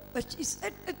it, but she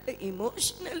said that the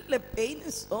emotional pain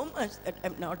is so much that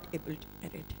I'm not able to bear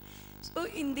it. So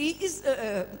in these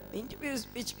interviews,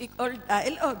 which we call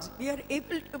dialogues, we are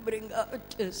able to bring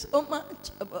out so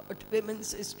much about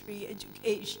women's history,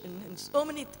 education, and so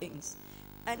many things.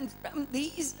 And from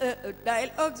these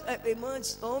dialogues have emerged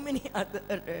so many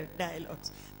other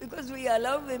dialogues. Because we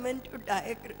allow women to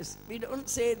digress. We don't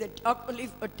say they talk only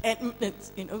for 10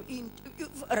 minutes. We interview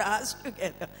for hours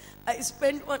together. I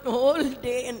spent one whole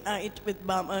day and night with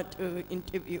Mama to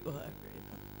interview her.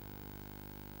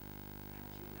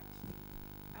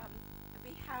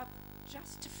 We have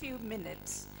just a few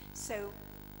minutes, so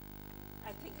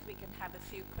I think we can have a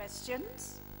few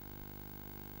questions.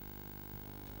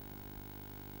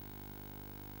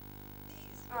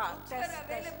 These books are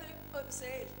available for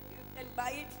sale. You can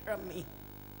buy it from me.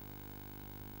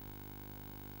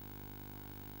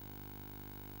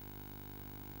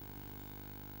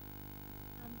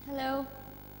 Hello.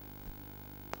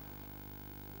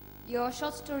 Your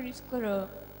short story Sparrow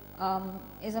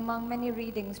is among many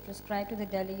readings prescribed to the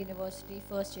Delhi University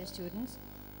first-year students.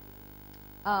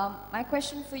 My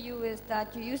question for you is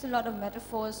that you use a lot of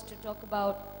metaphors to talk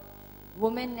about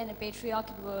women in a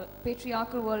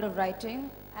patriarchal world of writing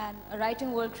and a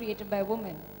writing world created by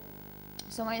women.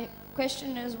 So my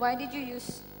question is, why did you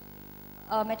use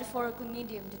a metaphorical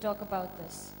medium to talk about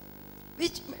this?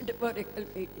 Which metaphorical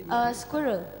medium?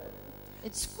 Squirrel.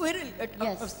 It's squirrel,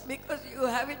 yes. Because you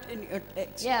have it in your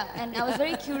text. Yeah, and I was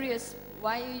very curious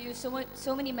why you use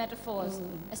so many metaphors,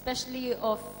 especially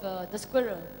of the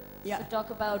squirrel, to talk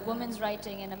about women's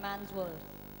writing in a man's world.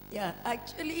 Yeah,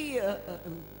 actually,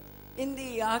 in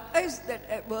the archives that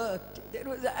I worked, there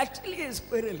was actually a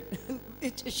squirrel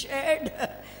which shared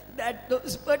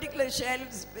those particular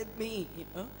shelves with me.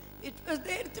 It was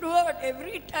there throughout.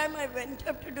 Every time I went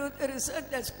up to do the research,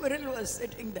 that squirrel was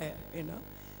sitting there.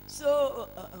 So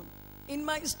in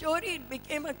my story, it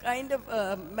became a kind of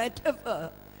a metaphor.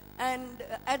 And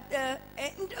at the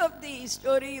end of the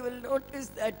story, you will notice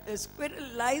that the squirrel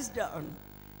lies down,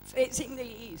 facing the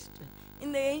east.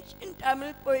 In the ancient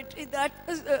Tamil poetry, that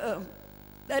was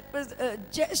a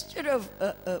gesture of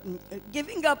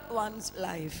giving up one's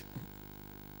life.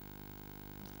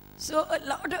 So a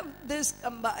lot of this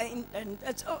combined, and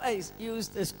that's how I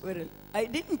used the squirrel. I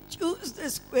didn't choose the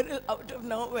squirrel out of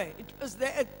nowhere. It was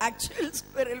there. Actual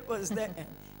squirrel was there.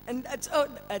 And that's how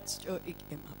that story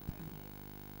came up.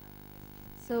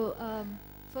 So,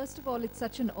 first of all, it's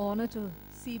such an honor to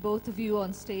see both of you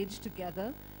on stage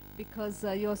together, because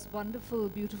your wonderful,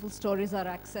 beautiful stories are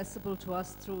accessible to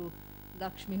us through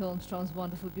Lakshmi Holmstrom's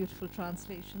wonderful, beautiful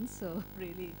translations. So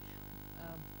really,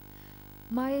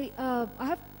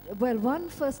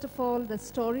 first of all, the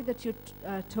story that you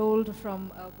told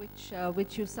from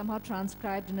which you somehow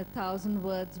transcribed in 1,000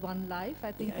 words, One Life,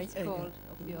 I think it's called.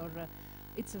 Of your,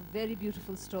 it's a very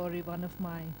beautiful story, one of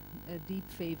my deep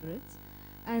favorites.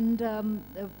 And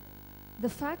the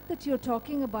fact that you're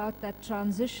talking about that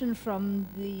transition from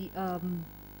the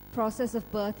process of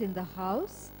birth in the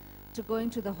house to going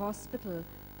to the hospital,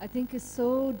 I think is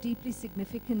so deeply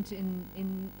significant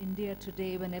in India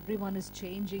today, when everyone is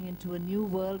changing into a new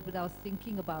world without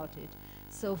thinking about it.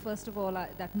 So first of all,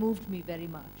 that moved me very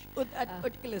much. Oh, that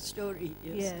particular story,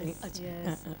 yes.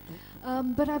 Yes.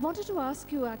 But I wanted to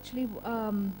ask you actually,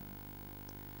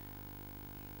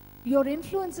 your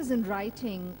influences in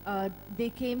writing, they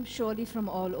came surely from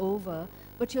all over,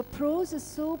 but your prose is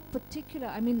so particular.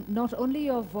 I mean, not only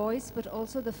your voice, but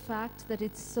also the fact that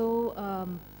it's so,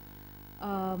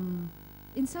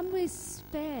 in some ways,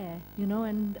 spare,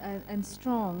 and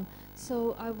strong.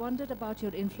 So I wondered about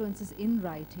your influences in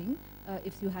writing,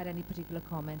 if you had any particular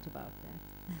comment about that.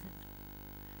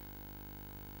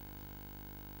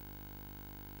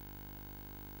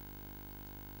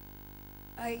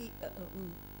 I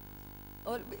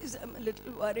always am a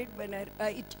little worried when I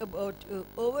write about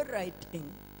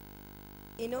overwriting.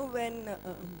 When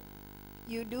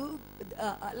you do the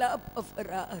alap of a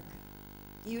rag,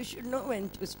 you should know when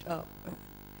to stop.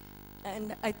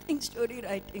 And I think story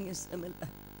writing is similar,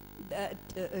 that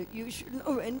you should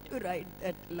know when to write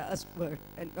that last word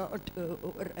and not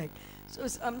overwrite. So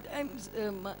sometimes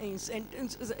my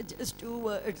sentences are just 2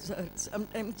 words, or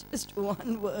sometimes just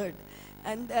 1 word.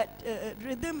 And that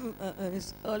rhythm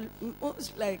is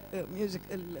almost like a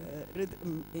musical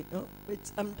rhythm, which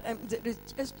sometimes there is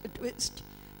just a twist,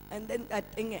 and then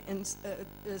that thing ends.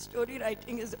 The story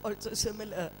writing is also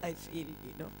similar, I feel,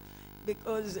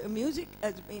 because music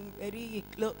has been very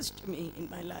close to me in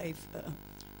my life.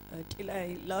 Till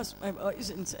I lost my voice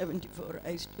in 1974, I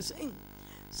used to sing.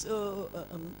 So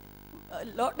a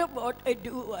lot of what I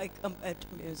do, I compare to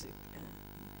music. I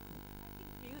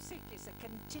think music is a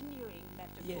continuing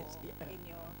metaphor Yes, yeah. in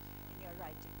your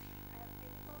writing. Any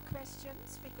more questions?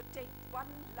 We could take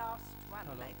one last one,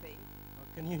 Hello. I think.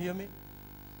 Can you hear me?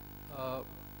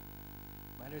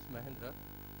 My name is Mahendra.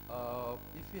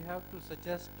 If you have to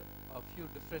suggest a few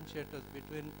differentiators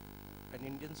between an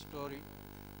Indian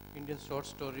short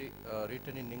story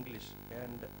written in English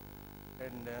and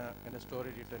a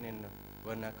story written in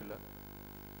vernacular,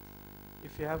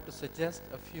 if you have to suggest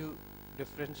a few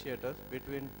differentiators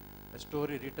between a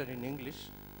story written in English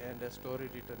and a story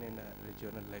written in a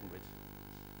regional language.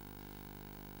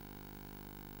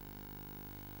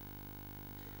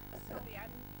 Sorry,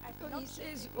 I've So not he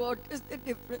says, what is the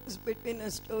difference between a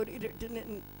story written in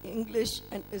English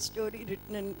and a story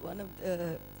written in one of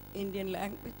the Indian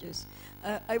languages?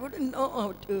 I wouldn't know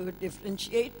how to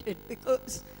differentiate it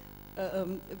because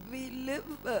we live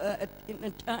in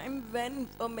a time when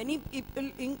for many people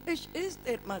English is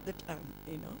their mother tongue,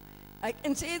 you know. I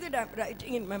can say that I'm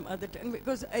writing in my mother tongue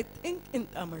because I think in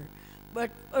Tamil.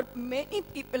 But for many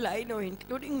people I know,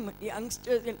 including my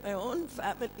youngsters in my own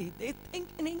family, they think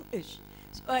in English.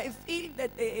 So I feel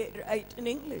that they write in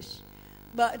English.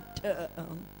 But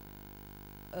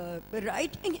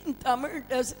writing in Tamil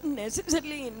doesn't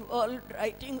necessarily involve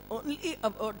writing only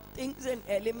about things and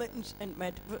elements and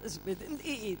metaphors within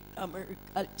the Tamil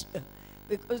culture.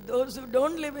 Because those who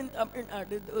don't live in Tamil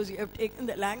Nadu, those who have taken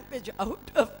the language out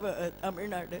of Tamil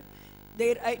Nadu,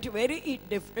 they write very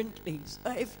differently. So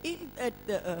I feel that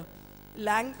the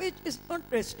language is not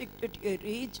restricted to a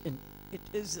region. It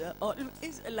is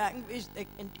always a language that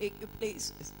can take you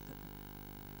places.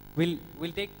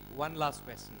 We'll take one last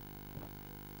question.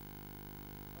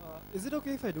 Is it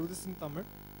okay if I do this in Tamil?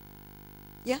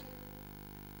 Yeah?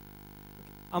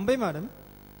 Ambai madam,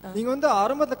 நீங்க வந்து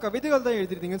ஆரம்பத்துல கவிதைகள் தான்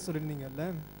எழுதிருந்தீங்கன்னு சொல்லிருந்தீங்கல்ல?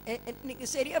 நீங்க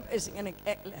சரியா பேசுங்க, எனக்கு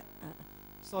கேட்கல.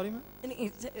 Sorry ma'am. நீங்க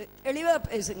தெளிவா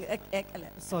பேசுங்க, கேட்கல.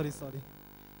 சாரி.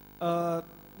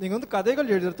 நீங்க வந்து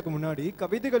கதைகள் எழுதுறதுக்கு முன்னாடி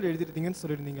கவிதைகள் எழுதிருந்தீங்கன்னு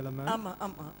சொல்லிருந்தீங்கல்ல மேம்? ஆமா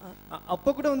ஆமா. அப்ப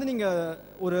கூட வந்து நீங்க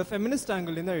ஒரு ஃபெமினிஸ்ட்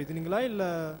ஆங்கிள் இருந்து எழுதினீங்களா இல்ல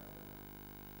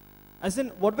as in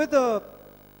what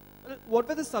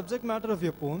were the subject matter of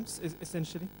your poems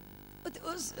essentially?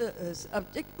 Those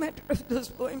subject matter of those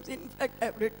poems, in fact,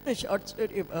 I've written a short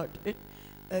story about it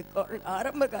called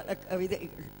ஆரம்பகால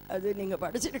கவிதைகள். அது நீங்க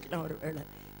படிச்சிருக்கலாம் ஒருவேளை.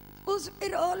 Those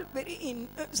were all very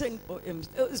innocent poems.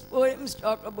 Those poems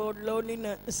talk about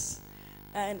loneliness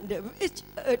and which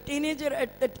a teenager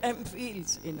at the time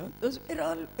feels, you know. Those were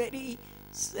all very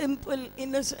simple,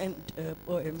 innocent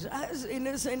poems, as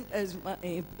innocent as my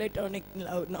platonic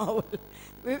love novel.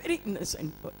 Very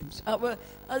innocent poems.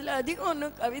 அதில் அதிகம்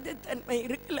ஒன்றும் கவிதை தன்மை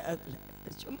இருக்குல்ல. அதில்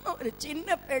சும்மா ஒரு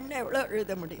சின்ன பெண்ணை எவ்வளோ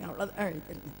எழுத முடியும், அவ்வளோதான்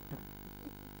எழுதுறேன்.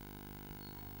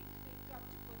 We've got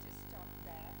to put a stop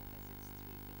there because it's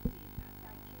 3:15. And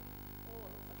thank you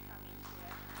all for coming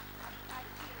here. And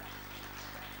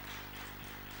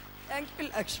Thank you,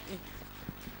 Lakshmi.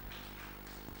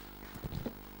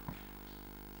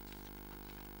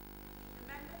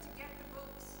 remember to get the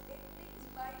books. Please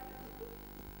buy the book.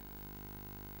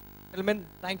 Gentlemen,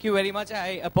 thank you very much.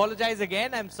 I apologize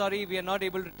again. I'm sorry we are not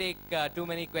able to take too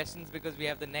many questions because we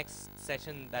have the next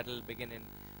session that will begin in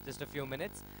just a few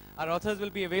minutes. Our authors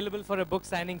will be available for a book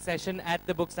signing session at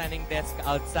the book signing desk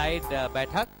outside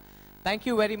Baithak. Thank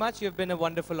you very much. You've been a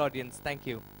wonderful audience. Thank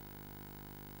you.